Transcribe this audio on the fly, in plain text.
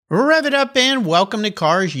Rev it up and welcome to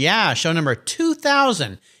Cars Yeah, show number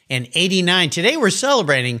 2089. Today we're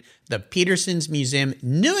celebrating the Peterson's Museum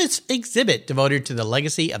newest exhibit devoted to the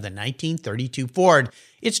legacy of the 1932 Ford.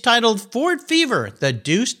 It's titled Ford Fever, The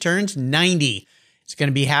Deuce Turns 90. It's going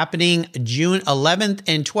to be happening June 11th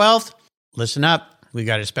and 12th. Listen up, we've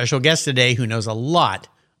got a special guest today who knows a lot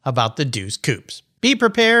about the Deuce Coupes. Be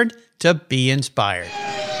prepared to be inspired.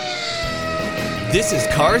 This is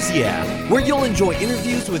Cars Yeah, where you'll enjoy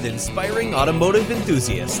interviews with inspiring automotive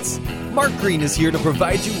enthusiasts. Mark Green is here to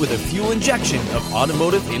provide you with a fuel injection of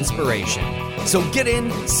automotive inspiration. So get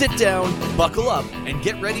in, sit down, buckle up, and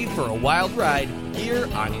get ready for a wild ride here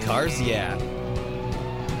on Cars Yeah.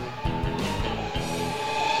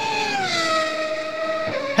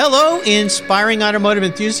 Hello, inspiring automotive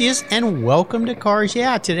enthusiasts, and welcome to Cars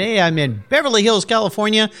Yeah. Today I'm in Beverly Hills,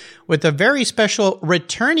 California, with a very special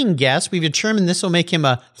returning guest. We've determined this will make him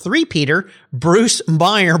a three-peater, Bruce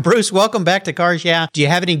Meyer. Bruce, welcome back to Cars Yeah. Do you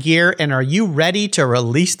have any gear, and are you ready to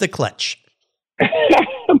release the clutch?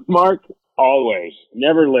 Mark, always.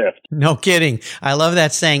 Never lift. No kidding. I love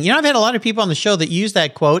that saying. You know, I've had a lot of people on the show that use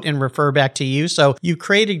that quote and refer back to you, so you've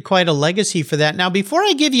created quite a legacy for that. Now, before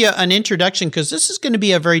I give you an introduction, because this is going to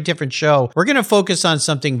be a very different show, we're going to focus on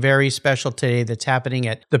something very special today that's happening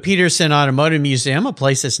at the Peterson Automotive Museum, a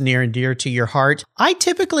place that's near and dear to your heart. I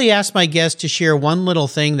typically ask my guests to share one little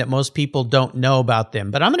thing that most people don't know about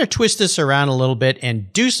them, but I'm going to twist this around a little bit and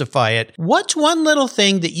deucify it. What's one little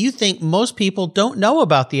thing that you think most people don't know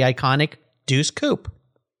about the iconic Deuce Coupe?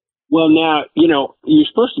 Well, now, you know, you're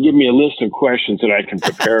supposed to give me a list of questions that I can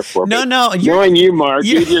prepare for. No. Knowing you, Mark,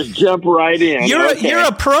 you just jump right in. You're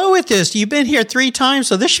a pro with this. You've been here 3 times,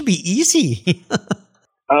 so this should be easy.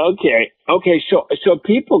 Okay. So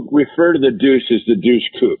people refer to the Deuce as the Deuce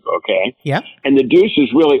Coupe, okay? Yeah. And the Deuce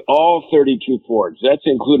is really all 32 Fords. That's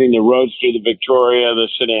including the Roadster, the Victoria, the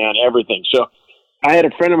sedan, everything. So I had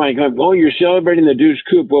a friend of mine going, "Oh, you're celebrating the Deuce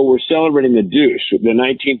Coupe." Well, we're celebrating the Deuce, the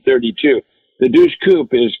 1932. The Deuce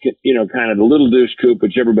Coupe is, you know, kind of the little Deuce Coupe,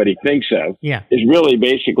 which everybody thinks of. Yeah. Is really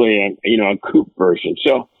basically a coupe version.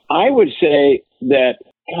 So I would say that,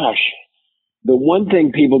 gosh, the one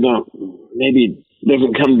thing people maybe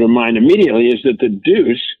doesn't come to mind immediately is that the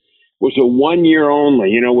Deuce was a 1 year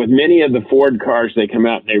only. You know, with many of the Ford cars, they come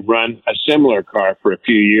out and they run a similar car for a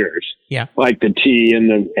few years. Yeah. Like the T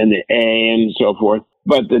and the A and so forth.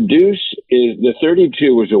 But the Deuce the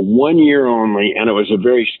 32 was a 1 year only, and it was a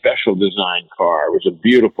very special design car. It was a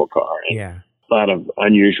beautiful car. And a lot of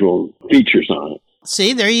unusual features on it.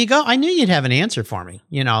 See, there you go. I knew you'd have an answer for me.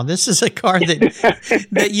 You know, this is a car that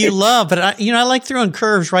that you love, but I like throwing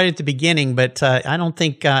curves right at the beginning, but I don't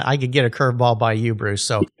think I could get a curveball by you, Bruce.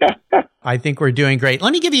 So I think we're doing great.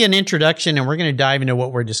 Let me give you an introduction, and we're going to dive into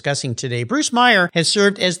what we're discussing today. Bruce Meyer has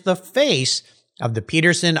served as the face of the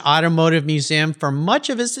Peterson Automotive Museum for much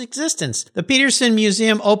of its existence. The Peterson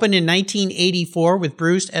Museum opened in 1984 with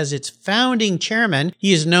Bruce as its founding chairman.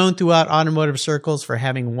 He is known throughout automotive circles for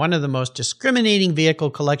having one of the most discriminating vehicle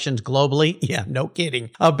collections globally. Yeah, no kidding.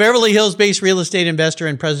 A Beverly Hills-based real estate investor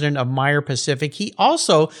and president of Meyer Pacific, he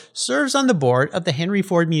also serves on the board of the Henry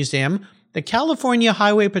Ford Museum, the California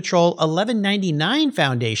Highway Patrol 1199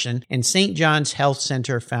 Foundation, and St. John's Health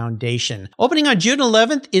Center Foundation. Opening on June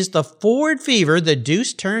 11th is the Ford Fever, The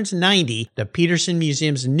Deuce Turns 90, the Peterson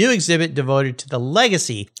Museum's new exhibit devoted to the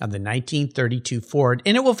legacy of the 1932 Ford,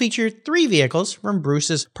 and it will feature 3 vehicles from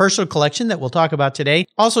Bruce's personal collection that we'll talk about today.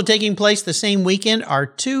 Also taking place the same weekend are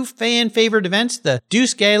 2 fan-favorite events, the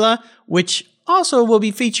Deuce Gala, which also will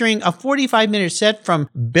be featuring a 45-minute set from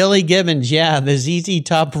Billy Gibbons, the ZZ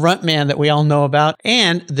Top frontman that we all know about,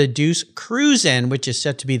 and the Deuce Cruise-In, which is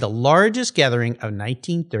set to be the largest gathering of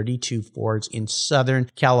 1932 Fords in Southern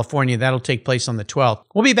California. That'll take place on the 12th.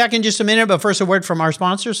 We'll be back in just a minute, but first a word from our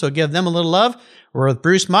sponsors, so give them a little love. We're with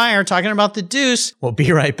Bruce Meyer talking about the Deuce. We'll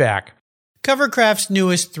be right back. Covercraft's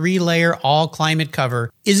newest 3-layer all-climate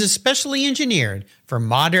cover is especially engineered for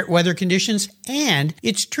moderate weather conditions, and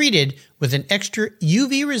it's treated with an extra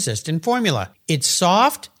UV-resistant formula. It's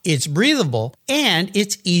soft, it's breathable, and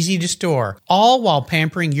it's easy to store, all while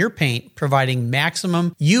pampering your paint, providing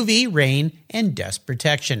maximum UV, rain, and dust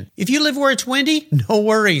protection. If you live where it's windy, no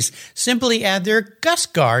worries. Simply add their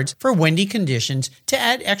gust guards for windy conditions to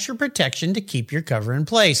add extra protection to keep your cover in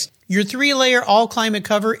place. Your 3-layer all-climate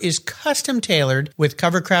cover is custom-tailored with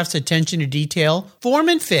Covercraft's attention to detail, form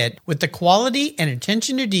and fit with the quality and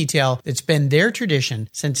attention to detail that's been their tradition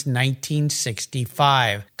since 19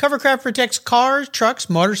 1965. Covercraft protects cars, trucks,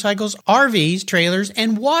 motorcycles, RVs, trailers,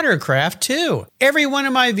 and watercraft too. Every one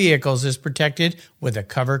of my vehicles is protected with a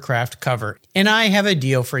Covercraft cover. And I have a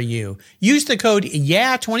deal for you. Use the code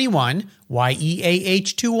YEAH21,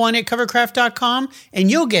 YEAH21 at covercraft.com,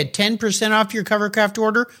 and you'll get 10% off your Covercraft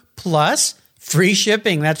order plus free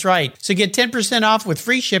shipping. That's right. So get 10% off with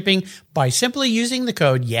free shipping by simply using the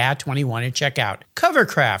code YEAH21 at checkout.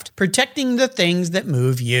 Covercraft, protecting the things that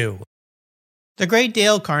move you. The great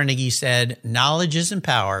Dale Carnegie said, knowledge isn't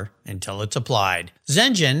power until it's applied.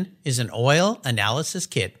 Zengen is an oil analysis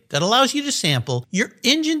kit that allows you to sample your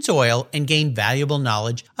engine's oil and gain valuable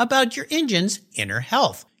knowledge about your engine's inner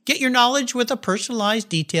health. Get your knowledge with a personalized,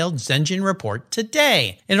 detailed Zengen report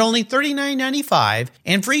today. At only $39.95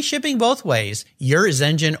 and free shipping both ways, your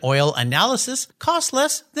Zengen oil analysis costs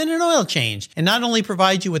less than an oil change and not only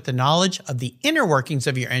provides you with the knowledge of the inner workings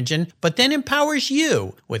of your engine, but then empowers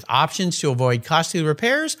you with options to avoid costly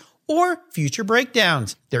repairs or future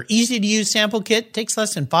breakdowns. Their easy-to-use sample kit takes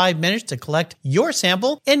less than 5 minutes to collect your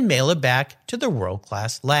sample and mail it back to the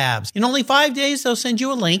world-class labs. In only 5 days, they'll send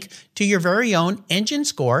you a link to your very own engine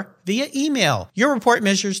score via email. Your report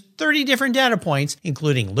measures 30 different data points,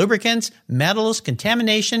 including lubricants, metals,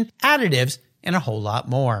 contamination, additives, and a whole lot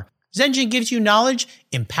more. Zengen gives you knowledge,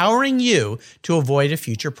 empowering you to avoid a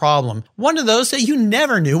future problem. One of those that you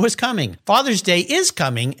never knew was coming. Father's Day is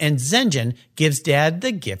coming, and Zengen gives Dad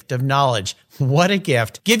the gift of knowledge. What a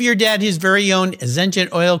gift. Give your dad his very own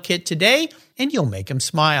Zengen oil kit today, and you'll make him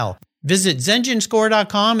smile. Visit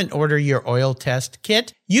ZengenScore.com and order your oil test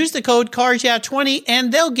kit. Use the code CARSYEAH20,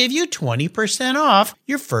 and they'll give you 20% off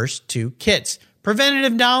your first 2 kits.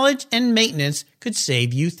 Preventative knowledge and maintenance could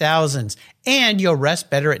save you thousands, and you'll rest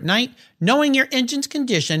better at night knowing your engine's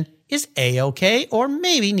condition is A-OK or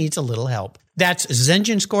maybe needs a little help. That's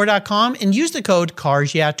ZengenScore.com and use the code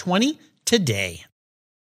CARSYEAH20 today.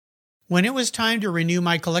 When it was time to renew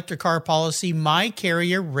my collector car policy, my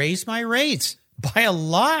carrier raised my rates by a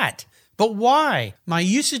lot. But why? My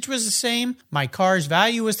usage was the same, my car's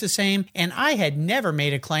value was the same, and I had never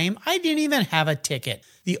made a claim. I didn't even have a ticket.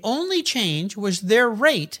 The only change was their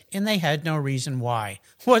rate, and they had no reason why.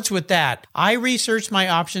 What's with that? I researched my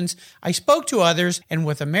options, I spoke to others, and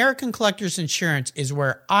with American Collectors Insurance is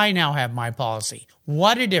where I now have my policy.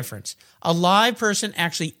 What a difference. A live person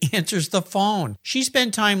actually answers the phone. She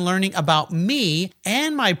spent time learning about me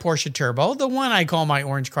and my Porsche Turbo, the one I call my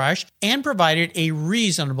Orange Crush, and provided a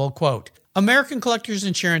reasonable quote. American Collectors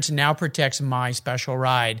Insurance now protects my special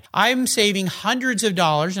ride. I'm saving hundreds of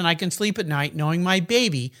dollars, and I can sleep at night knowing my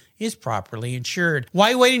baby is properly insured.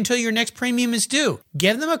 Why wait until your next premium is due?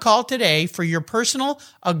 Give them a call today for your personal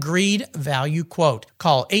agreed value quote.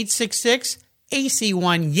 Call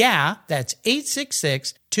 866-AC1-YEAH. That's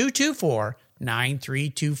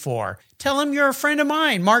 866-224-9324. Tell them you're a friend of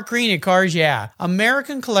mine, Mark Green at Cars Yeah.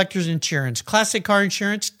 American Collectors Insurance, classic car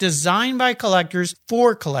insurance designed by collectors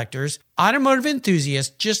for collectors, automotive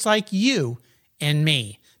enthusiasts just like you and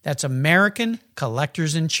me. That's American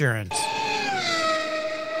Collectors Insurance.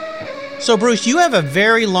 So, Bruce, you have a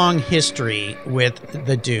very long history with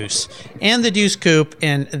the Deuce and the Deuce Coupe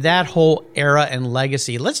and that whole era and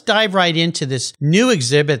legacy. Let's dive right into this new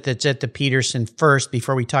exhibit that's at the Petersen first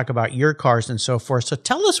before we talk about your cars and so forth. So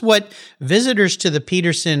tell us what visitors to the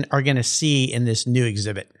Petersen are going to see in this new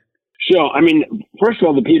exhibit. So, I mean, first of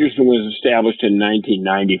all, the Petersen was established in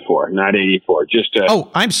 1994, not 84.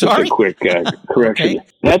 I'm sorry. Just a quick correction. Okay.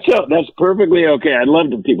 That's perfectly okay. I'd love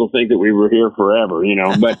to people think that we were here forever,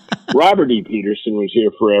 but Robert E. Petersen was here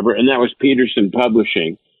forever, and that was Petersen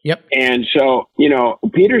Publishing. Yep. And so,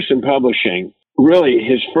 Petersen Publishing, really,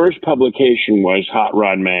 his first publication was Hot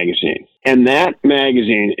Rod Magazine. And that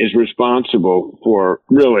magazine is responsible for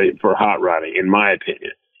hot rodding, in my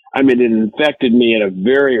opinion. I mean, it infected me at a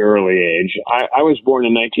very early age. I was born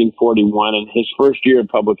in 1941, and his first year of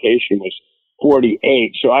publication was 48.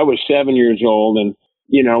 So I was 7 years old. And,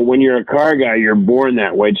 when you're a car guy, you're born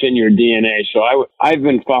that way. It's in your DNA. So I've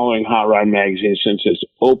been following Hot Rod Magazine since its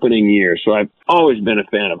opening year. So I've always been a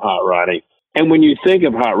fan of hot rodding. And when you think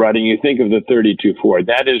of hot rodding, you think of the 32 Ford.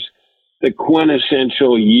 That is the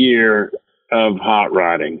quintessential year of hot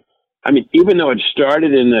rodding. I mean, even though it started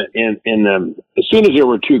as soon as there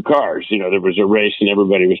were two cars, there was a race and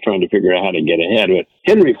everybody was trying to figure out how to get ahead. But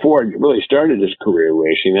Henry Ford really started his career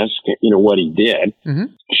racing. That's, what he did. Mm-hmm.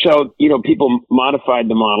 So, people modified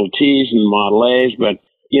the Model Ts and the Model As, but,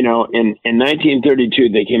 in 1932,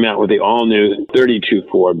 they came out with the all new 32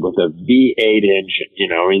 Ford with a V8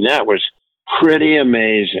 engine, that was pretty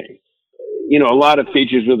amazing. A lot of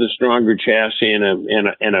features with a stronger chassis and a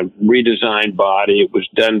redesigned body. It was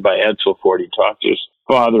done by Edsel Ford. He talked to us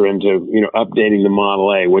father into, updating the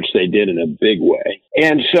Model A, which they did in a big way.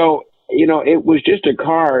 And so, it was just a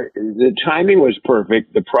car. The timing was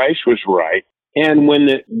perfect. The price was right. And when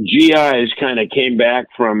the GIs kind of came back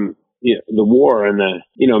from the war in the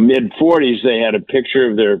mid 40s, they had a picture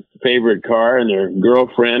of their favorite car and their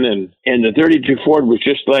girlfriend, and the 32 Ford was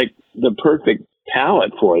just like the perfect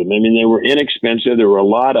palette for them. I mean, they were inexpensive. There were a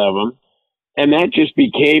lot of them, and that just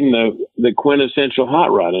became the quintessential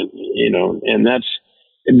hot rod. And that's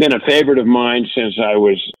been a favorite of mine since I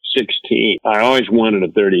was 16. I always wanted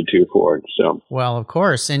a 32 Ford. So, well, of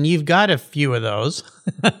course, and you've got a few of those,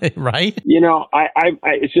 right?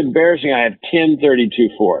 It's embarrassing. I have 10 32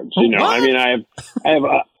 Fords. What? I mean, I have.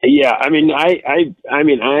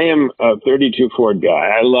 I am a 32 Ford guy.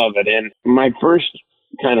 I love it. And my first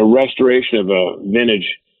kind of restoration of a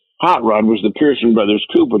vintage hot rod was the Pearson Brothers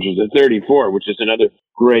Coupe, which is a 34, which is another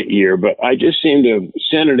great year. But I just seem to have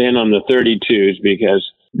centered in on the 32s because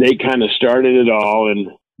they kind of started it all. And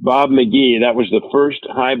Bob McGee, that was the first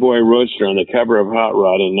Highboy Roadster on the cover of Hot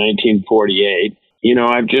Rod in 1948.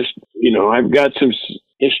 I've got some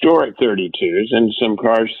historic 32s and some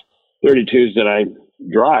cars, 32s that I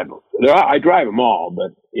drive. I drive them all,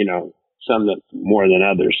 but, some that more than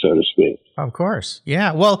others, so to speak. Of course.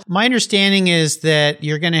 Yeah. Well, my understanding is that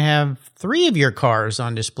you're going to have 3 of your cars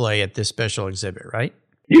on display at this special exhibit, right?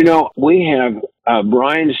 We have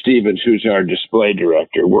Brian Stevens, who's our display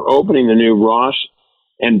director. We're opening the new Ross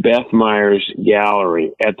and Beth Myers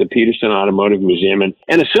Gallery at the Peterson Automotive Museum. And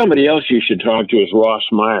somebody else you should talk to is Ross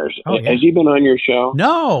Myers. Oh, yeah. Has he been on your show?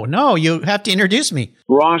 No, you have to introduce me.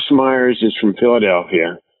 Ross Myers is from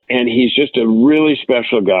Philadelphia, and he's just a really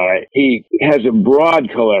special guy. He has a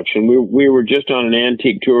broad collection. We were just on an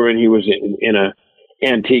antique tour, and he was in a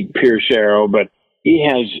antique Pierce Arrow, but he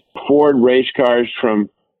has Ford race cars from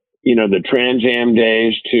the Trans Am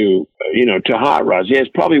days to hot rods. He has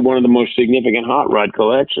probably one of the most significant hot rod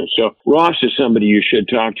collections. So Ross is somebody you should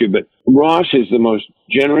talk to, but Ross is the most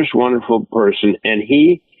generous, wonderful person, and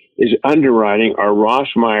he is underwriting our Ross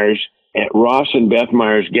Myers at Ross and Beth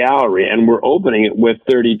Myers Gallery, and we're opening it with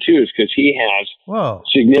 32s because he has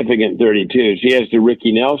significant 32s. He has the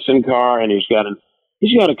Ricky Nelson car, and he's got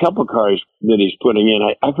a couple cars that he's putting in.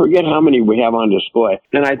 I forget how many we have on display.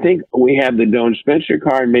 And I think we have the Doane Spencer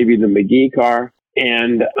car and maybe the McGee car.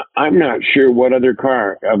 And I'm not sure what other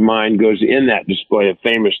car of mine goes in that display of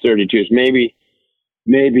famous 32s. Maybe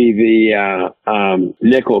the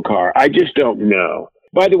nickel car. I just don't know.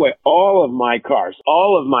 By the way, all of my cars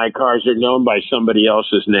are known by somebody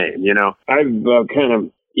else's name. I've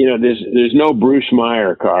there's no Bruce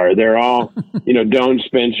Meyer car. They're all, Doane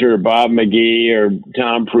Spencer, or Bob McGee, or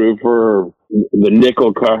Tom Proofer, or the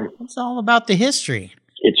nickel car. It's all about the history.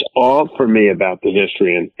 It's all for me about the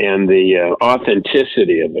history and the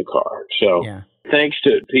authenticity of the car. So Thanks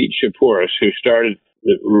to Pete Shapouris, who started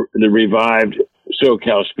the revived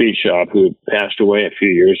SoCal Speed Shop, who passed away a few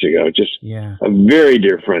years ago. Just a very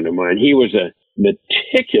dear friend of mine. He was a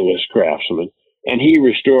meticulous craftsman, and he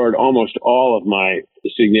restored almost all of my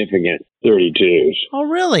significant 32s. Oh,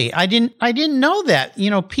 really? I didn't know that.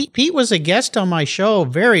 Pete was a guest on my show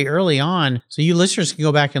very early on, so you listeners can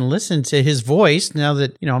go back and listen to his voice now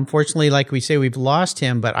that, unfortunately, like we say, we've lost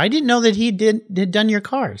him, but I didn't know that he had done your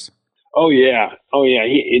cars. Oh, yeah.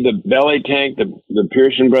 The belly tank, the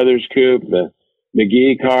Pearson Brothers Coupe, the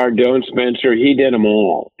McGee car, Doane Spencer, he did them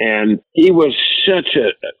all. And he was such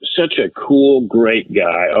a cool, great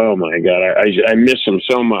guy. Oh, my God. I miss him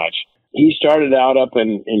so much. He started out up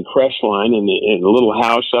in Crestline in a little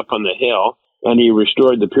house up on the hill, and he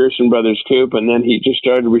restored the Pearson Brothers Coupe, and then he just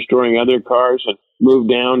started restoring other cars and moved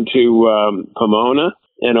down to Pomona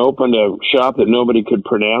and opened a shop that nobody could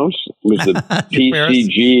pronounce. It was the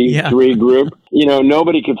PCG3 group.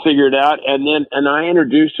 Nobody could figure it out. And I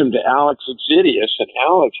introduced him to Alex Exidius, and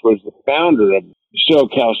Alex was the founder of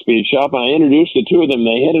SoCal Speed Shop, and I introduced the two of them.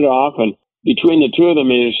 They hit it off, and between the two of them,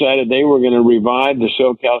 they decided they were going to revive the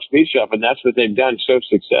SoCal Speed Shop, and that's what they've done so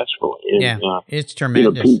successfully. It's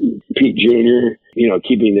tremendous. Pete Jr.,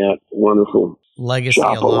 keeping that wonderful legacy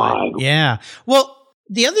shop alive. Yeah. Well,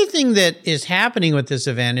 the other thing that is happening with this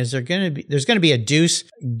event is there's going to be a Deuce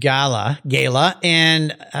Gala,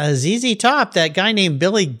 and ZZ Top, that guy named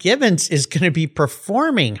Billy Gibbons, is going to be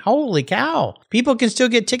performing. Holy cow. People can still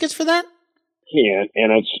get tickets for that? Yeah,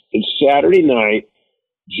 and it's Saturday night,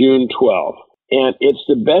 June 12th. And it's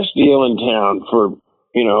the best deal in town for,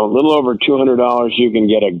 a little over $200. You can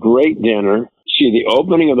get a great dinner, see the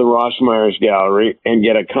opening of the Ross Myers Gallery, and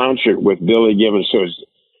get a concert with Billy Gibbons. So it's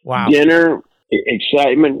dinner,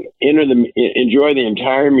 excitement, enjoy the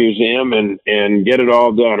entire museum and get it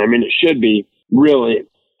all done. I mean, it should be really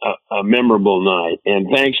a memorable night. And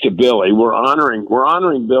thanks to Billy, we're honoring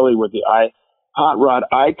Billy with the Hot Rod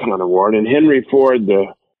Icon Award. And Henry Ford, the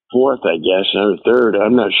fourth, I guess, or third,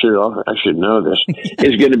 I'm not sure, I should know this,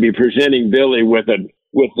 is going to be presenting Billy with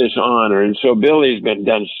this honor. And so Billy's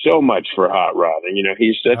done so much for Hot Rod. And,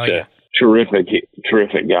 he's such a terrific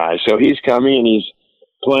guy. So he's coming and he's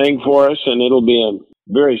playing for us, and it'll be a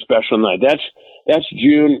very special night. That's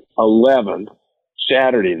June 11th,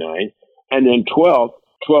 Saturday night. And then 12th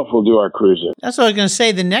we'll do our cruise-in. That's what I was going to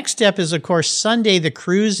say. The next step is, of course, Sunday, the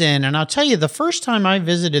cruise-in. And I'll tell you, the first time I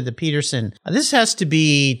visited the Petersen, this has to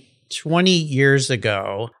be 20 years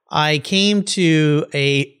ago. I came to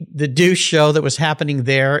the Deuce show that was happening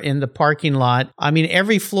there in the parking lot. I mean,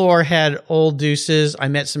 every floor had old Deuces. I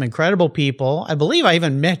met some incredible people. I believe I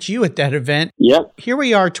even met you at that event. Yep. Here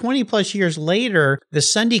we are 20 plus years later, the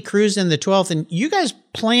Sunday cruise in the 12th, and you guys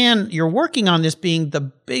you're working on this being the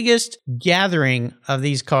biggest gathering of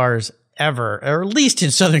these cars ever, or at least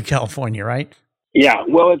in Southern California, right? Yeah,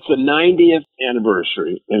 well, it's the 90th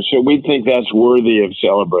anniversary, and so we think that's worthy of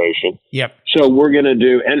celebration. Yep. So we're going to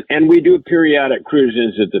do, and we do periodic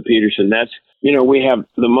cruise-ins at the Petersen. That's, we have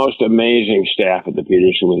the most amazing staff at the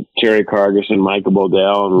Petersen with Terry Cargus and Michael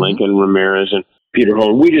Bodell and Lincoln Ramirez and Peter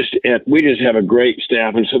Holden. We just have a great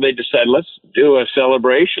staff, and so they decided, let's do a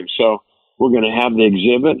celebration. So we're going to have the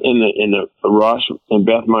exhibit in the Ross and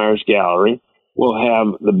Beth Myers Gallery. We'll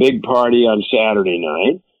have the big party on Saturday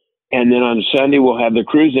night. And then on Sunday, we'll have the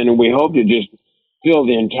cruise-in, and we hope to just fill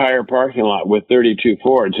the entire parking lot with 32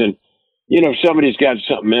 Fords. And, somebody's got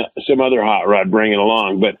some other hot rod bringing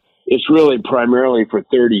along, but it's really primarily for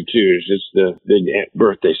 32s. It's the big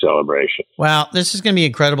birthday celebration. Wow, this is going to be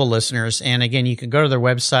incredible, listeners. And again, you can go to their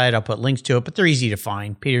website. I'll put links to it, but they're easy to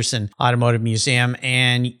find. Petersen Automotive Museum.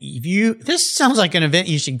 And this sounds like an event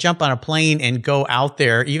you should jump on a plane and go out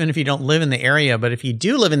there, even if you don't live in the area. But if you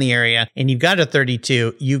do live in the area and you've got a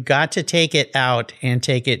 32, you've got to take it out and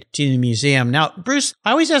take it to the museum. Now, Bruce,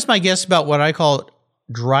 I always ask my guests about what I call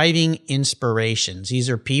driving inspirations. These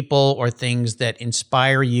are people or things that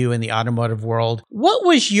inspire you in the automotive world. What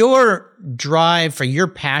was your drive for your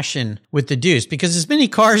passion with the Deuce? Because as many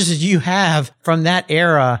cars as you have from that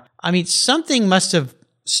era, I mean, something must have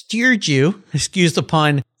steered you, excuse the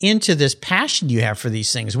pun, into this passion you have for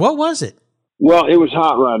these things. What was it? Well, it was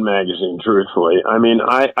Hot Rod Magazine, truthfully. I mean,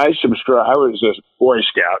 I was a Boy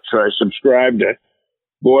Scout, so I subscribed to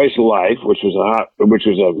Boy's Life, which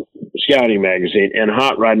was a scouting magazine, and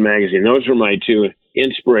Hot Rod Magazine. Those were my two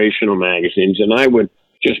inspirational magazines, and I would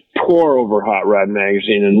just pore over Hot Rod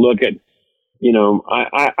Magazine and look at,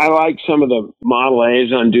 I like some of the Model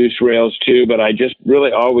A's on Deuce rails too, but I just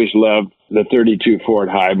really always loved the 32 Ford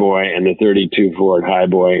Highboy and the 32 Ford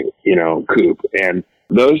Highboy, coupe, and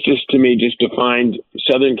those just to me just defined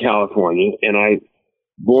Southern California, and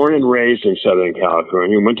born and raised in Southern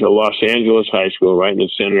California, went to Los Angeles High School right in the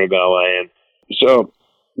center of LA. And so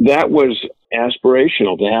that was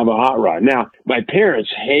aspirational to have a hot rod. Now, my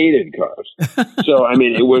parents hated cars. So, I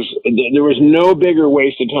mean, there was no bigger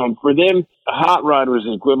waste of time. For them, a hot rod was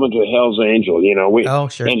equivalent to a Hell's Angel, Oh,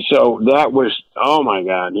 sure. And so that was, oh my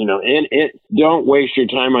God, and don't waste your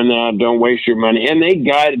time on that. Don't waste your money. And they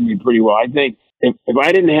guided me pretty well. I think if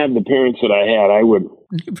I didn't have the parents that I had, I would.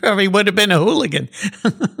 You probably would have been a hooligan.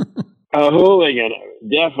 A hooligan,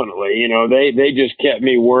 definitely. They just kept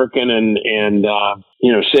me working and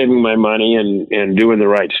saving my money and doing the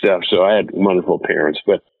right stuff. So I had wonderful parents.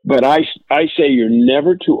 But I say you're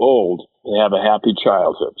never too old to have a happy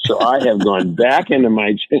childhood. So I have gone back into my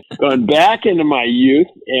youth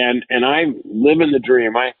and I'm living the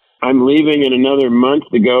dream. I'm leaving in another month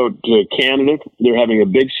to go to Canada. They're having a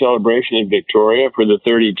big celebration in Victoria for the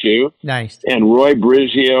 32. Nice. And Roy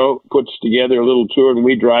Brizio puts together a little tour, and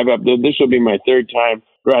we drive up there. This will be my third time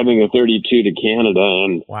driving a 32 to Canada.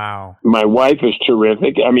 And wow, my wife is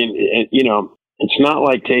terrific. I mean, it's not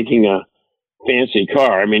like taking a fancy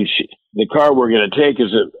car. I mean, the car we're going to take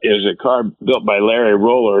is a car built by Larry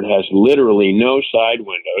Roller. It has literally no side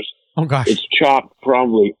windows. Oh gosh! It's chopped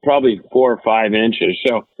probably 4 or 5 inches,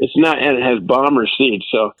 so it's not, and it has bomber seats.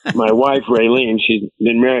 So my wife Raylene,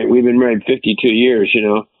 we've been married 52 years. She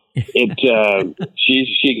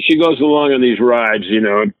goes along on these rides.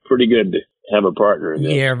 Pretty good to have a partner in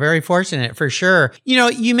this. Yeah, very fortunate for sure.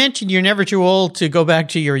 You mentioned you're never too old to go back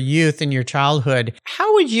to your youth and your childhood.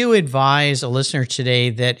 How would you advise a listener today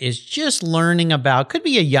that is just learning about, could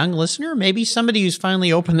be a young listener, maybe somebody who's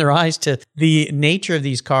finally opened their eyes to the nature of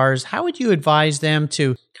these cars? How would you advise them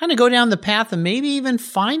to kind of go down the path of maybe even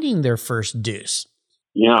finding their first Deuce?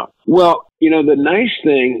 Yeah. Well, the nice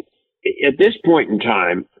thing at this point in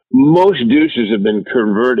time, most Deuces have been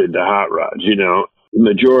converted to hot rods, the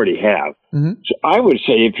majority have. Mm-hmm. So I would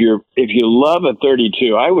say if you love a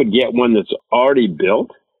 32, I would get one that's already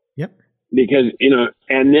built. Yep. Because,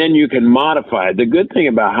 and then you can modify it. The good thing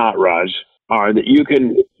about hot rods are that you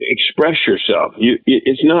can express yourself.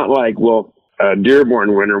 It's not like, a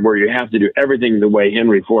Dearborn winner where you have to do everything the way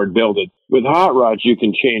Henry Ford built it. With hot rods, you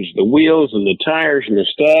can change the wheels and the tires and the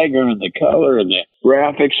stagger and the color and the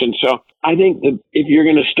graphics. And so I think that if you're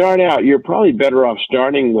going to start out, you're probably better off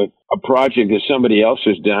starting with a project that somebody else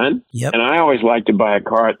has done. Yep. And I always like to buy a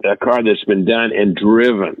car that's been done and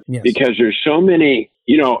driven, yes, because there's so many,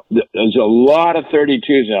 there's a lot of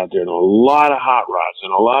 32s out there and a lot of hot rods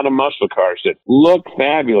and a lot of muscle cars that look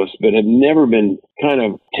fabulous, but have never been kind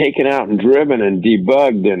of taken out and driven and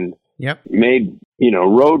debugged and yep, made,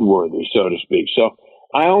 roadworthy, so to speak. So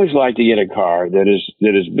I always like to get a car that has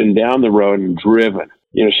been down the road and driven.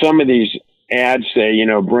 Some of these ads say,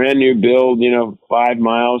 brand new build, 5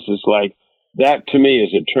 miles. It's like, that to me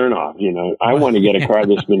is a turnoff. I want to get a car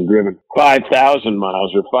that's been driven 5,000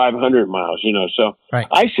 miles or 500 miles, So right,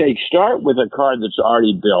 I say start with a car that's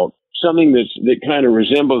already built, something that kind of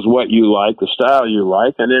resembles what you like, the style you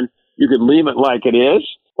like, and then you can leave it like it is,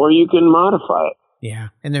 or you can modify it. yeah.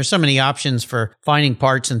 And there's so many options for finding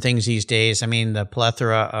parts and things these days. I mean, the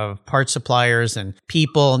plethora of parts suppliers and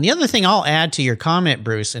people. And the other thing I'll add to your comment,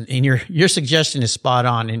 Bruce, and your suggestion is spot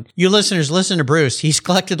on. And you listeners, listen to Bruce. He's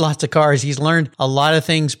collected lots of cars. He's learned a lot of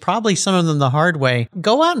things, probably some of them the hard way.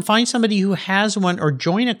 Go out and find somebody who has one or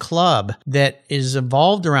join a club that is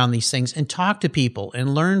evolved around these things and talk to people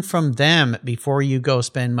and learn from them before you go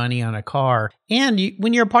spend money on a car. And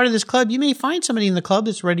when you're a part of this club, you may find somebody in the club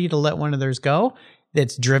that's ready to let one of theirs go,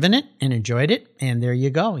 that's driven it and enjoyed it. And there you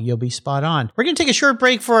go. You'll be spot on. We're going to take a short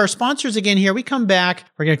break for our sponsors again here. We come back.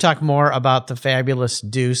 We're going to talk more about the fabulous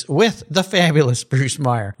Deuce with the fabulous Bruce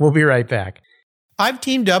Meyer. We'll be right back. I've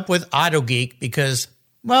teamed up with AutoGeek because,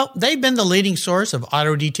 well, they've been the leading source of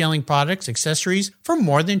auto detailing products, accessories for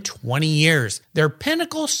more than 20 years. Their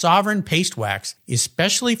Pinnacle Sovereign Paste Wax is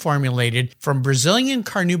specially formulated from Brazilian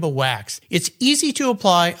carnauba wax. It's easy to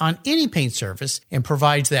apply on any paint surface and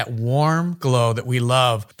provides that warm glow that we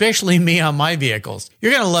love, especially me on my vehicles.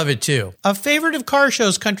 You're going to love it too. A favorite of car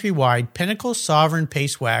shows countrywide, Pinnacle Sovereign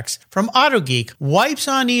Paste Wax from AutoGeek wipes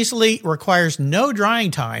on easily, requires no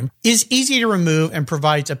drying time, is easy to remove, and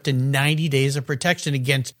provides up to 90 days of protection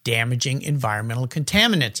against damaging environmental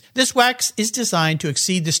contaminants. This wax is designed to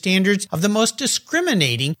exceed the standards of the most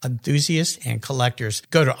discriminating enthusiasts and collectors.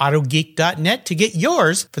 Go to autogeek.net to get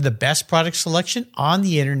yours for the best product selection on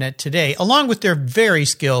the internet today, along with their very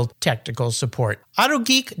skilled technical support.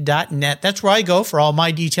 Autogeek.net. That's where I go for all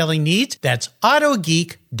my detailing needs. That's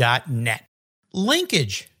autogeek.net.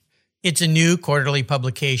 Linkage. It's a new quarterly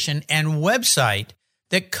publication and website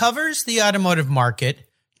that covers the automotive market,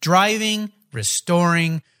 driving,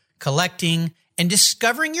 restoring, collecting, and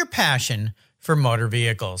discovering your passion for motor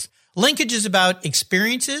vehicles. Linkage is about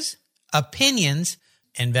experiences, opinions,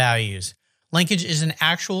 and values. Linkage is an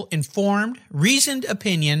actual informed, reasoned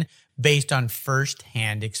opinion based on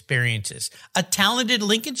first-hand experiences. A talented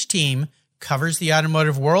linkage team covers the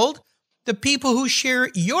automotive world, the people who share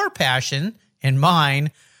your passion and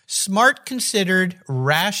mine, smart, considered,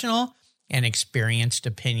 rational, and experienced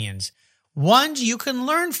opinions, ones you can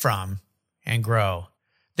learn from and grow.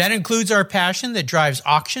 That includes our passion that drives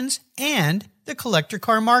auctions and the collector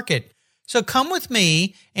car market. So come with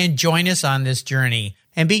me and join us on this journey.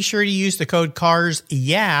 And be sure to use the code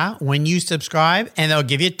CARSYEAH when you subscribe, and they'll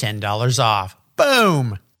give you $10 off.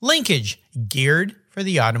 Boom! Linkage, geared for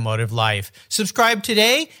the automotive life. Subscribe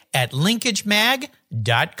today at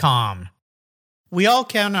linkagemag.com. We all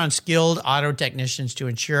count on skilled auto technicians to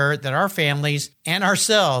ensure that our families and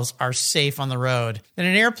ourselves are safe on the road, that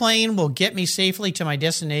an airplane will get me safely to my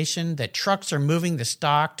destination, that trucks are moving the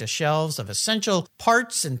stock to shelves of essential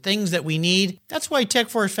parts and things that we need. That's why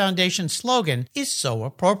TechForce Foundation's slogan is so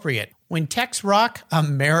appropriate. When techs rock,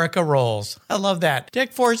 America rolls. I love that.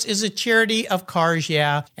 TechForce is a charity of Cars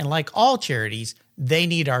Yeah, and like all charities, they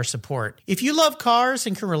need our support. If you love cars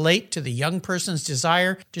and can relate to the young person's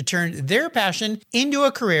desire to turn their passion into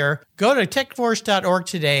a career, go to techforce.org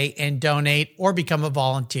today and donate or become a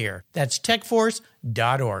volunteer. That's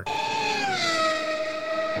techforce.org.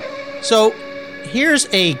 So here's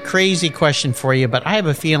a crazy question for you, but I have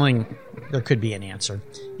a feeling there could be an answer.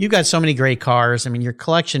 You've got so many great cars. I mean, your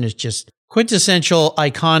collection is just quintessential,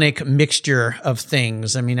 iconic mixture of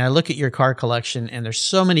things. I mean, I look at your car collection and there's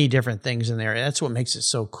so many different things in there. That's what makes it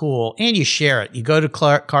so cool. And you share it. You go to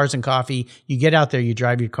Cars and Coffee, you get out there, you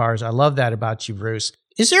drive your cars. I love that about you, Bruce.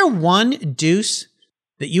 Is there one Deuce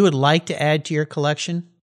that you would like to add to your collection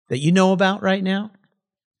that you know about right now?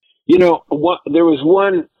 There was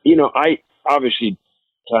one, I obviously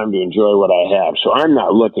time to enjoy what I have, so I'm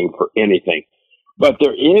not looking for anything. But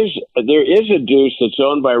there is a Deuce that's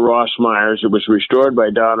owned by Ross Myers. It was restored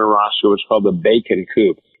by Donna Roscoe. It's called the Bacon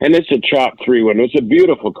Coupe, and it's a chop 3-window. It's a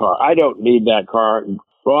beautiful car. I don't need that car.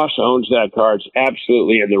 Ross owns that car. It's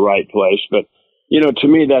absolutely in the right place. But to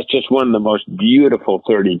me, that's just one of the most beautiful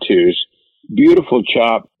 32s. Beautiful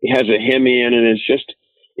chop. It has a Hemi in it.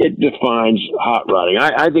 It defines hot rodding.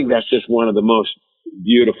 I think that's just one of the most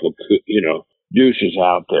beautiful, Deuces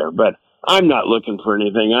out there. But I'm not looking for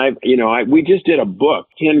anything. We just did a book.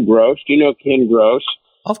 Ken Gross. Do you know Ken Gross?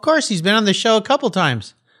 Of course, he's been on the show a couple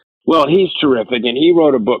times. Well, he's terrific, and he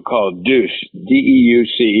wrote a book called Deuce,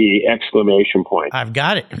 D-E-U-C-E, exclamation point. I've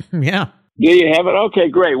got it. Yeah. Do you have it? Okay,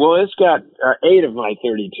 great. Well, it's got 8 of my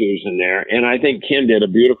 32s in there, and I think Ken did a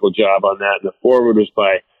beautiful job on that. And the foreword was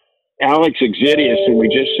by Alex Exidius, and we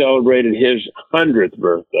just celebrated his 100th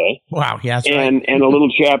birthday. Wow, yeah, that's right. And a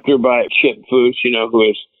little chapter by Chip Foose, who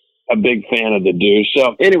is a big fan of the Deuce.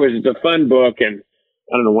 So, anyways, it's a fun book, and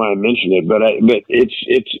I don't know why I mentioned it, but it's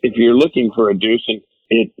if you're looking for a Deuce, and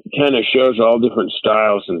it kind of shows all different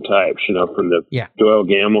styles and types, from the Doyle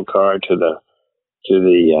Gamble car to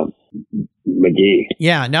the McGee.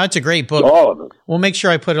 Yeah, no, it's a great book. All of them. We'll make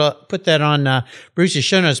sure I put that on Bruce's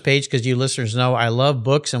show notes page, because you listeners know I love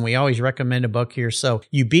books, and we always recommend a book here. So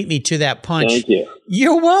you beat me to that punch. Thank you.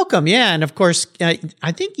 You're welcome. Yeah, and of course, I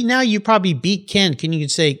think now you probably beat Ken. Can you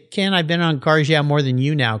say, Ken, I've been on Cars more than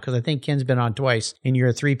you now, because I think Ken's been on twice, and you're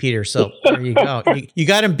a three-peater. So there you go. You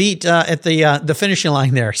got him beat at the finishing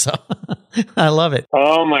line there. So I love it.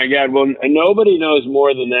 Oh my God! Well, nobody knows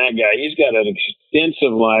more than that guy. He's got an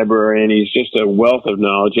extensive library, and he's just a wealth of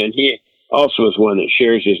knowledge, and he also is one that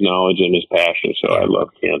shares his knowledge and his passion. So I love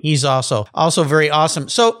Ken. He's also very awesome.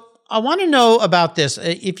 So I want to know about this.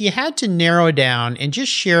 If you had to narrow down and just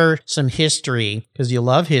share some history, because you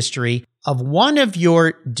love history, of one of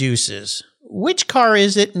your Deuces, which car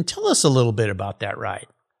is it? And tell us a little bit about that ride.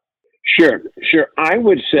 Sure. I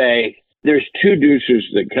would say there's 2 Deuces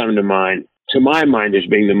that come to my mind as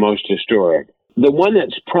being the most historic. The one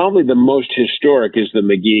that's probably the most historic is the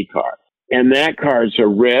McGee car. And that car is a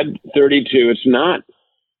red 32. It's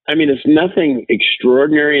nothing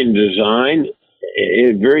extraordinary in design.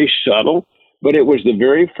 It's very subtle, but it was the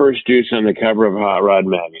very first Deuce on the cover of Hot Rod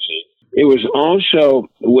magazine. It was also,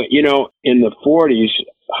 in the 40s,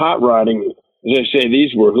 hot rodding, as I say,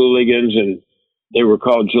 these were hooligans, and they were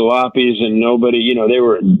called jalopies, and nobody, they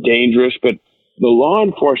were dangerous, but the law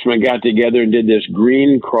enforcement got together and did this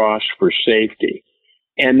Green Cross for Safety.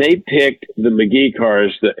 And they picked the McGee car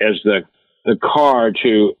as the car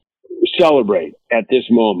to celebrate at this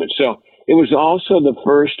moment. So it was also the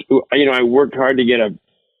first, I worked hard to get a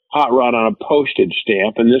hot rod on a postage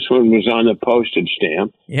stamp, and this one was on the postage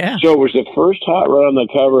stamp. Yeah. So it was the first hot rod on the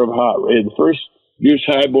cover of the first Deuce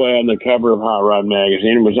Highboy on the cover of Hot Rod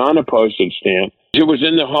magazine. It was on a postage stamp. It was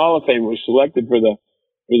in the Hall of Fame. It was selected for the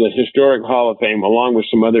Historic Hall of Fame, along with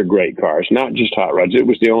some other great cars, not just hot rods. It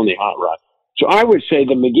was the only hot rod. So I would say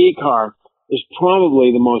the McGee car is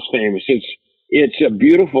probably the most famous. It's a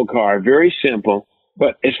beautiful car, very simple.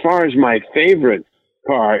 But as far as my favorite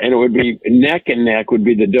car, and it would be neck and neck, would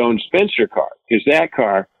be the Doane Spencer car. Because that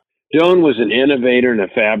car, Doane was an innovator and a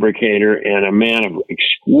fabricator and a man of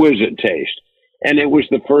exquisite taste. And it was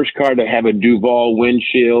the first car to have a Duval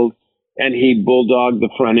windshield, and he bulldogged the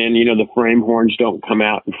front end. The frame horns don't come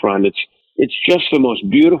out in front. It's just the most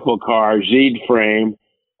beautiful car, Z'd frame.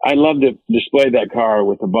 I love to display that car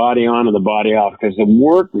with the body on and the body off, because the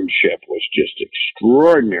workmanship was just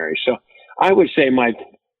extraordinary. So I would say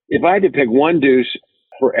if I had to pick one Deuce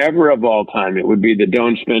forever of all time, it would be the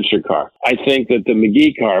Doane Spencer car. I think that the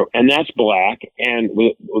McGee car, and that's black and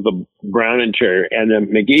with the brown interior, and the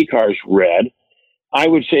McGee car is red. I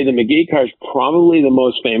would say the McGee car is probably the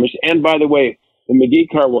most famous. And by the way, the McGee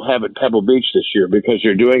car will have at Pebble Beach this year, because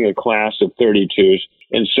they're doing a class of 32s.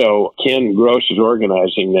 And so Ken Gross is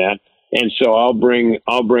organizing that. And so I'll bring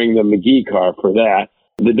the McGee car for that.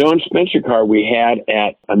 The Doane Spencer car we had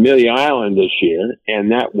at Amelia Island this year,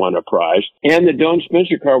 and that won a prize. And the Doane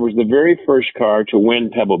Spencer car was the very first car to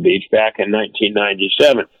win Pebble Beach back in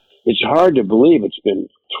 1997. It's hard to believe it's been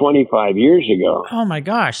 25 years ago. Oh my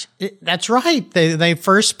gosh. That's right. They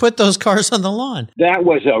first put those cars on the lawn. That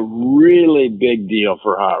was a really big deal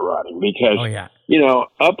for hot rodding, because,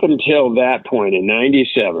 up until that point in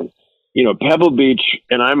 97, Pebble Beach,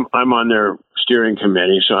 and I'm on their steering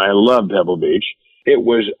committee, so I love Pebble Beach. It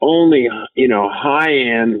was only, high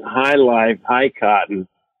end, high life, high cotton,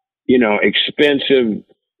 expensive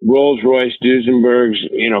Rolls-Royce, Duesenbergs,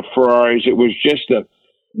 Ferraris. It was just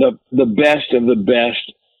the best of the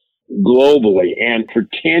best globally. And for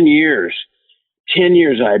 10 years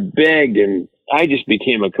I begged, and I just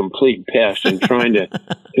became a complete pest in trying to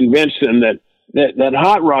convince them that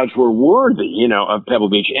hot rods were worthy, you know, of Pebble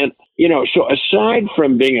Beach. And, you know, so aside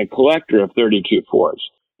from being a collector of 32 Fords,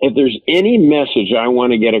 if there's any message I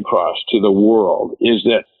want to get across to the world is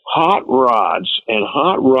that hot rods and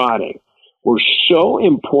hot rodding were so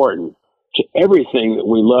important to everything that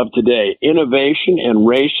we love today, innovation and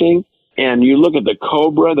racing. And you look at the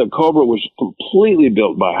Cobra was completely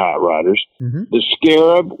built by hot rodders. Mm-hmm. The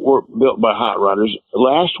Scarab were built by hot rodders.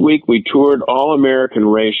 Last week we toured All American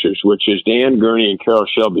Racers, which is Dan Gurney and Carroll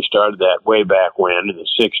Shelby started that way back when in the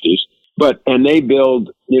 60s. And they built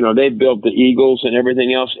the Eagles and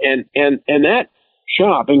everything else. And that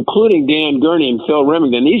shop, including Dan Gurney and Phil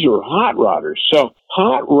Remington, these were hot rodders. So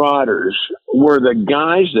hot rodders were the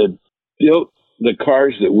guys that built the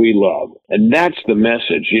cars that we love. And that's the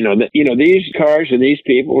message. These cars and these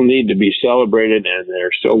people need to be celebrated, and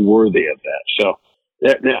they're so worthy of that. So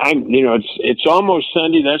it's almost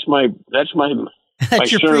Sunday. That's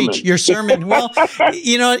your sermon. Preach, your sermon. Well,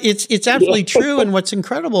 it's absolutely true. And what's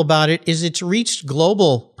incredible about it is it's reached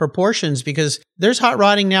global proportions because there's hot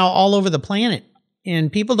rodding now all over the planet.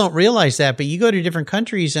 And people don't realize that, but you go to different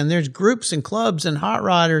countries and there's groups and clubs and hot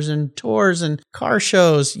rodders and tours and car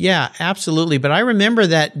shows. Yeah, absolutely. But I remember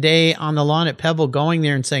that day on the lawn at Pebble going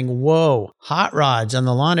there and saying, whoa, hot rods on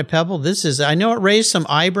the lawn at Pebble. I know it raised some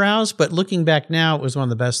eyebrows, but looking back now, it was one of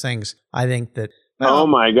the best things I think that. Oh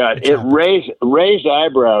my God! It raised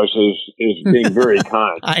eyebrows is being very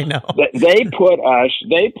kind. I know. They put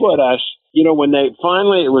us. When it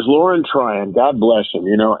was Lauren Tryon, God bless him,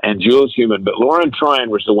 and Jules Human, but Lauren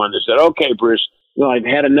Tryon was the one that said, "Okay, Bruce, I've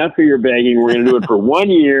had enough of your begging. We're going to do it for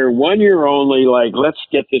 1 year only. Let's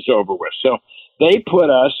get this over with." So they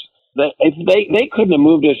put us. They couldn't have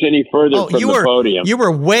moved us any further from the podium. You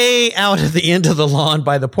were way out at the end of the lawn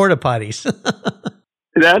by the porta potties.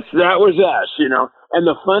 That was us, And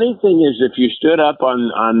the funny thing is, if you stood up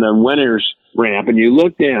on the winners ramp and you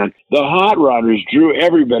looked down, the hot rodders drew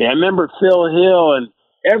everybody. I remember Phil Hill and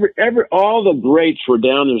all the greats were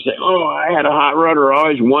down there saying, "Oh, I had a hot rodder. I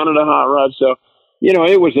always wanted a hot rod." So,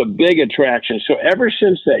 it was a big attraction. So ever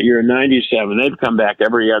since that year in '97, they've come back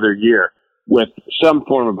every other year with some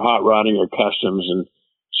form of hot rodding or customs. And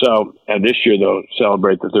so this year they'll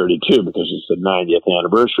celebrate the 32 because it's the 90th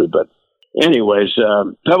anniversary. But anyways,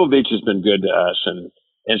 Pebble Beach has been good to us, and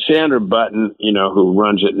Sandra Button, who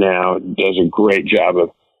runs it now, does a great job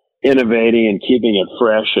of innovating and keeping it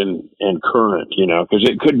fresh and current, because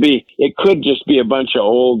it could just be a bunch of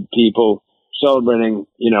old people celebrating,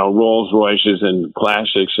 Rolls Royces and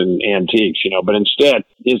classics and antiques, but instead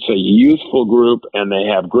it's a youthful group, and they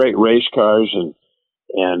have great race cars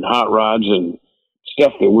and hot rods and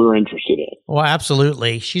stuff that we're interested in. Well,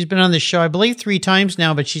 absolutely. She's been on the show, I believe, 3 times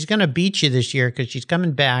now, but she's going to beat you this year because she's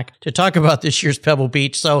coming back to talk about this year's Pebble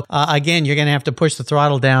Beach. So, again, you're going to have to push the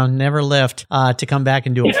throttle down, never lift, to come back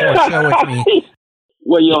and do a full show with me.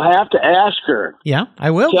 Well, you'll have to ask her. Yeah, I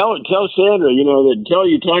will. Tell Sandra, tell her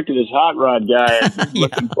you talked to this hot rod guy. I'm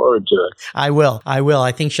looking forward to it. I will.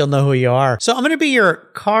 I think she'll know who you are. So I'm going to be your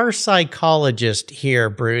car psychologist here,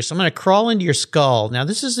 Bruce. I'm going to crawl into your skull. Now,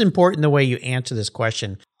 this is important the way you answer this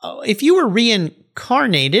question. If you were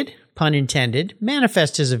reincarnated, pun intended,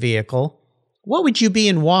 manifest as a vehicle, what would you be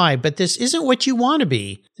and why? But this isn't what you want to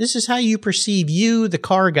be. This is how you perceive you, the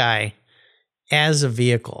car guy, as a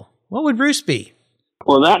vehicle. What would Bruce be?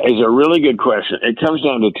 Well, that is a really good question. It comes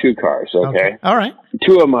down to 2 cars, okay? All right.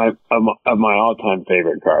 2 of my all-time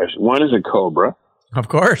favorite cars. One is a Cobra. Of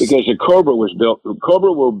course. Because the Cobra was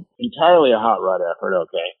entirely a hot rod effort,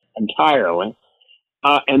 okay? Entirely.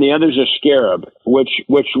 And the other's a Scarab, which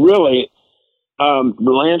really, the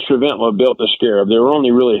Lance Reventlow built the Scarab. There were only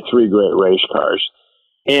really 3 great race cars.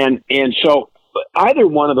 And so either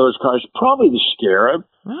one of those cars, probably the Scarab.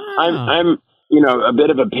 Oh. I'm a bit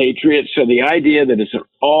of a patriot. So the idea that it's an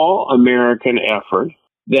all-American effort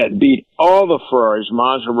that beat all the Ferraris,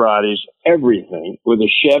 Maseratis, everything with a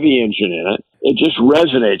Chevy engine in it just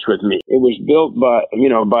resonates with me. It was built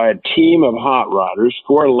by a team of hot rodders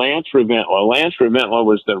for Lance Reventlow. Lance Reventlow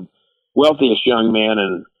was the wealthiest young man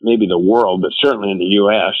in maybe the world, but certainly in the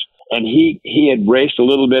U.S. And he had raced a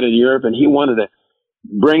little bit in Europe, and he wanted to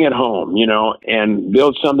bring it home, and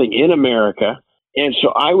build something in America. And so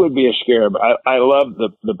I would be a Scarab. I love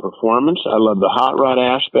the performance. I love the hot rod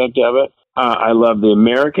aspect of it. I love the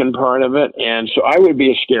American part of it. And so I would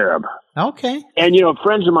be a Scarab. Okay. And,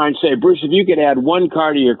 friends of mine say, Bruce, if you could add 1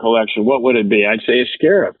 car to your collection, what would it be? I'd say a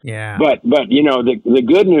Scarab. Yeah. But the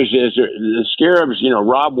good news is the Scarabs,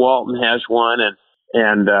 Rob Walton has one,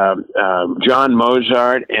 John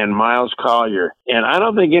Mozart and Miles Collier. And I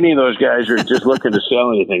don't think any of those guys are just looking to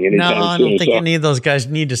sell anything anytime soon. No, I don't think any of those guys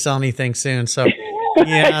need to sell anything soon. So,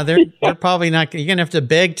 yeah, they're probably not. You're going to have to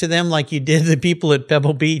beg to them like you did the people at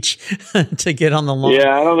Pebble Beach to get on the lawn.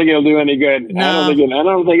 Yeah, I don't think it'll do any good. No. I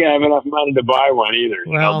don't think I have enough money to buy one either.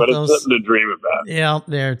 Well, but it's something to dream about. Yeah,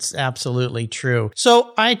 it's absolutely true.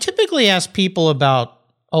 So I typically ask people about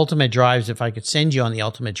Ultimate Drives if I could send you on the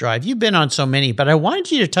Ultimate Drive. You've been on so many, but I wanted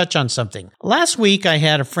you to touch on something. Last week, I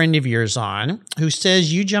had a friend of yours on who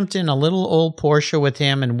says you jumped in a little old Porsche with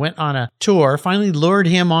him and went on a tour, finally lured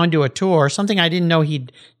him onto a tour, something I didn't know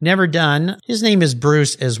he'd never done. His name is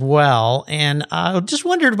Bruce as well. And I just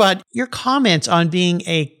wondered about your comments on being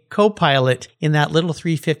a co-pilot in that little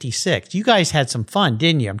 356. You guys had some fun,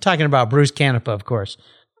 didn't you? I'm talking about Bruce Canepa, of course.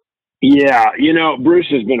 Yeah, Bruce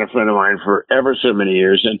has been a friend of mine for ever so many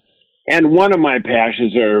years, and one of my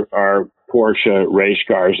passions are Porsche race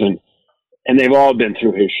cars, and they've all been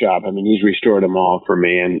through his shop. I mean, he's restored them all for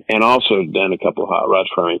me, and also done a couple of hot rods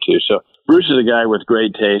for me too. So Bruce is a guy with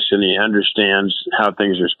great taste, and he understands how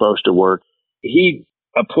things are supposed to work. He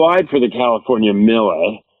applied for the California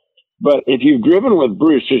Mille, but if you've driven with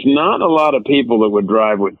Bruce, there's not a lot of people that would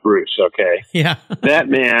drive with Bruce. Okay, yeah, that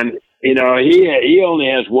man. He only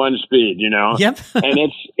has one speed, Yep. and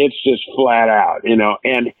it's just flat out, and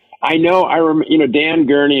I remember, Dan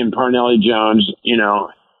Gurney and Parnelli Jones,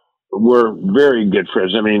 were very good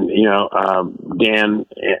friends. I mean, Dan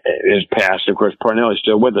is passed, of course, Parnelli's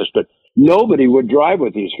still with us, but nobody would drive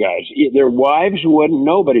with these guys. Their wives wouldn't,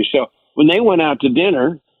 nobody. So when they went out to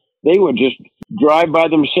dinner, they would just drive by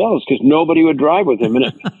themselves because nobody would drive with them. And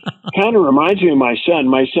it kind of reminds me of my son.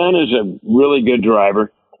 My son is a really good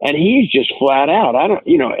driver. And he's just flat out.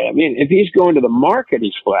 If he's going to the market,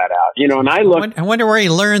 he's flat out. And I wonder where he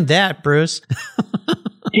learned that, Bruce.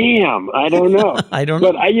 Damn, I don't know. I don't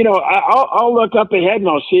know. But I'll look up ahead and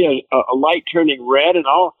I'll see a light turning red, and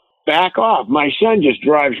I'll back off. My son just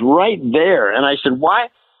drives right there, and I said, "Why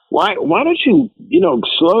don't you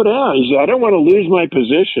slow down?" He said, "I don't want to lose my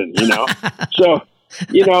position." So.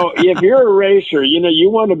 If you're a racer, you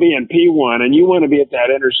want to be in P1 and you want to be at that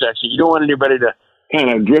intersection. You don't want anybody to kind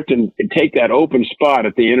of drift and take that open spot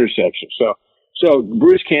at the intersection. So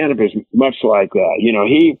Bruce Canepa is much like that.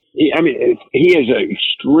 He is an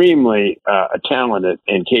extremely talented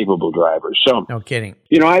and capable driver. So no kidding.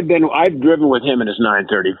 I've driven with him in his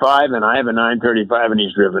 935, and I have a 935, and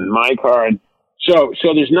he's driven my car. And so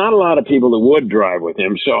there's not a lot of people that would drive with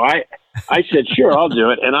him. So I said, sure, I'll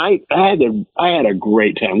do it. And I had a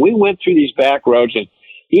great time. We went through these back roads, and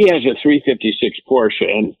he has a 356 Porsche,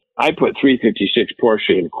 and I put 356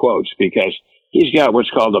 Porsche in quotes because he's got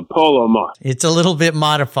what's called a Polo mod. It's a little bit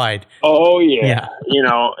modified. Oh, yeah.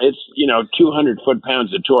 It's, 200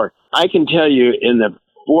 foot-pounds of torque. I can tell you in the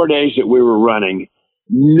 4 days that we were running,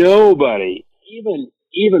 nobody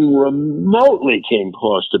even remotely came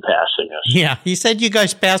close to passing us. Yeah, he said you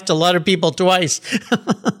guys passed a lot of people twice.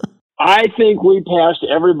 I think we passed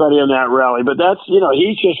everybody on that rally, but that's,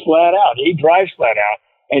 he's just flat out. He drives flat out,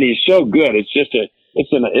 and he's so good. It's just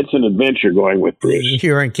it's an adventure going with Bruce.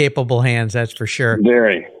 You're in capable hands, that's for sure.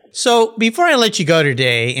 Very. So before I let you go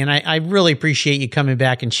today, and I really appreciate you coming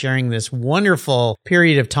back and sharing this wonderful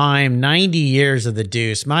period of time, 90 years of the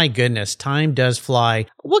Deuce. My goodness, time does fly.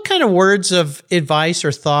 What kind of words of advice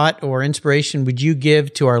or thought or inspiration would you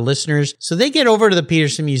give to our listeners so they get over to the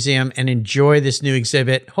Petersen Museum and enjoy this new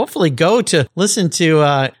exhibit? Hopefully go to listen to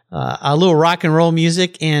a little rock and roll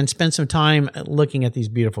music and spend some time looking at these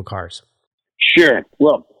beautiful cars. Sure.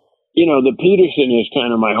 Well, the Petersen is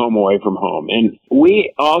kind of my home away from home. And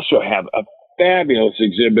we also have a fabulous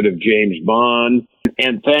exhibit of James Bond.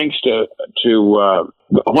 And thanks to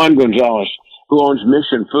Juan Gonzalez, who owns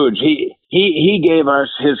Mission Foods, he gave us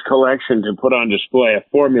his collection to put on display of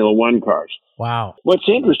Formula One cars. Wow. What's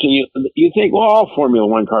interesting, you think, well, all Formula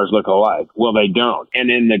One cars look alike. Well, they don't. And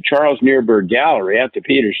in the Charles Nearburg Gallery at the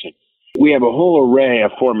Petersen, we have a whole array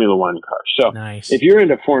of Formula One cars. So nice. If you're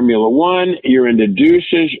into Formula One, you're into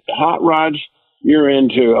Deuces, hot rods, you're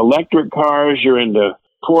into electric cars, you're into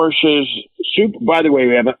Porsches. By the way,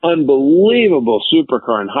 we have an unbelievable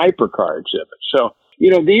supercar and hypercar exhibit. So,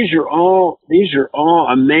 these are all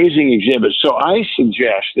amazing exhibits. So I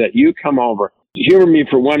suggest that you come over, humor me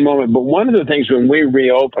for one moment. But one of the things when we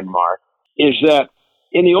reopen, Mark, is that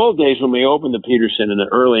in the old days when we opened the Petersen in the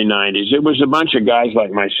early 90s, it was a bunch of guys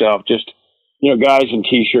like myself, just, guys in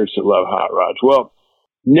T-shirts that love hot rods. Well,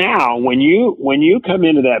 now when you come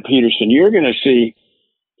into that Petersen, you're going to see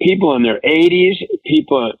people in their 80s,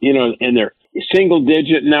 people, in their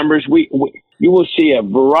single-digit numbers. you will see a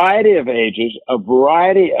variety of ages, a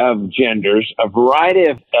variety of genders, a variety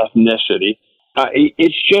of ethnicity.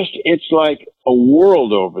 It's like a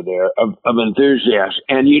world over there of enthusiasts.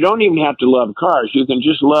 And you don't even have to love cars. You can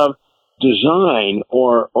just love design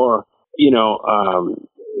or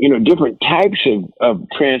different types of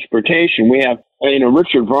transportation. We have,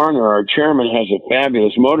 Richard Varner, our chairman, has a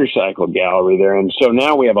fabulous motorcycle gallery there. And so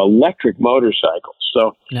now we have electric motorcycles.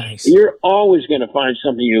 So nice. You're always going to find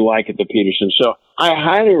something you like at the Petersen. So I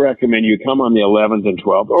highly recommend you come on the 11th and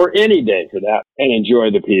 12th, or any day for that, and enjoy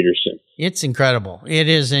the Petersen. It's incredible. It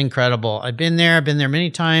is incredible. I've been there many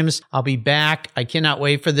times. I'll be back. I cannot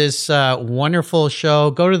wait for this wonderful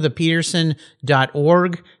show. Go to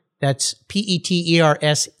thepetersen.org. That's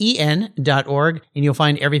PETERSEN.org, and you'll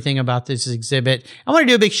find everything about this exhibit. I want to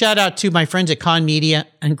do a big shout out to my friends at Con Media,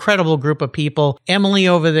 an incredible group of people. Emily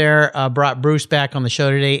over there brought Bruce back on the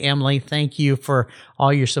show today. Emily, thank you for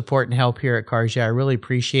all your support and help here at Cars Yeah. I really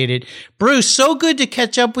appreciate it. Bruce, so good to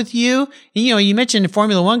catch up with you. And, you mentioned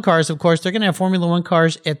Formula One cars. Of course, they're going to have Formula One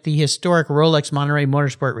cars at the historic Rolex Monterey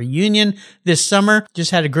Motorsport reunion this summer. Just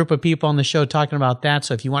had a group of people on the show talking about that.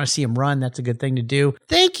 So if you want to see them run, that's a good thing to do.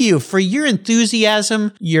 Thank you for your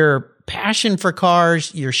enthusiasm, your passion for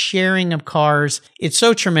cars, your sharing of cars. It's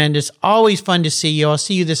so tremendous. Always fun to see you. I'll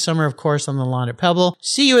see you this summer, of course, on the lawn at Pebble.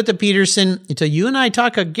 See you at the Petersen. Until you and I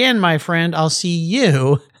talk again, my friend, I'll see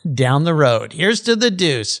you down the road. Here's to the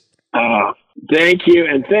deuce. Thank you.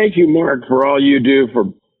 And thank you, Mark, for all you do for,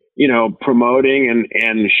 promoting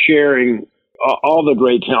and sharing all the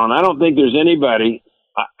great talent. I don't think there's anybody,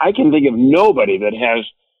 I can think of nobody that has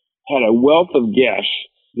had a wealth of guests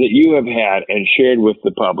that you have had and shared with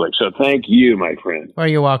the public. So thank you, my friend. Well,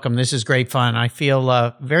 you're welcome. This is great fun. I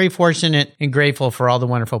feel very fortunate and grateful for all the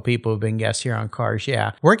wonderful people who've been guests here on Cars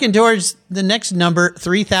Yeah. Working towards the next number,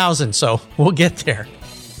 3,000. So we'll get there.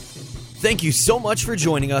 Thank you so much for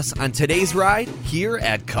joining us on today's ride here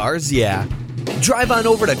at Cars Yeah. Drive on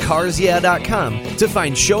over to carsyeah.com to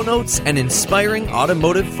find show notes and inspiring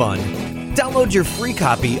automotive fun. Download your free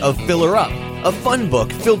copy of Filler Up, a fun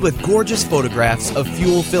book filled with gorgeous photographs of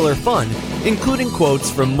fuel filler fun, including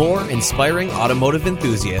quotes from more inspiring automotive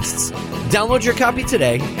enthusiasts. Download your copy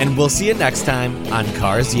today, and we'll see you next time on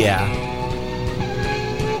Cars Yeah.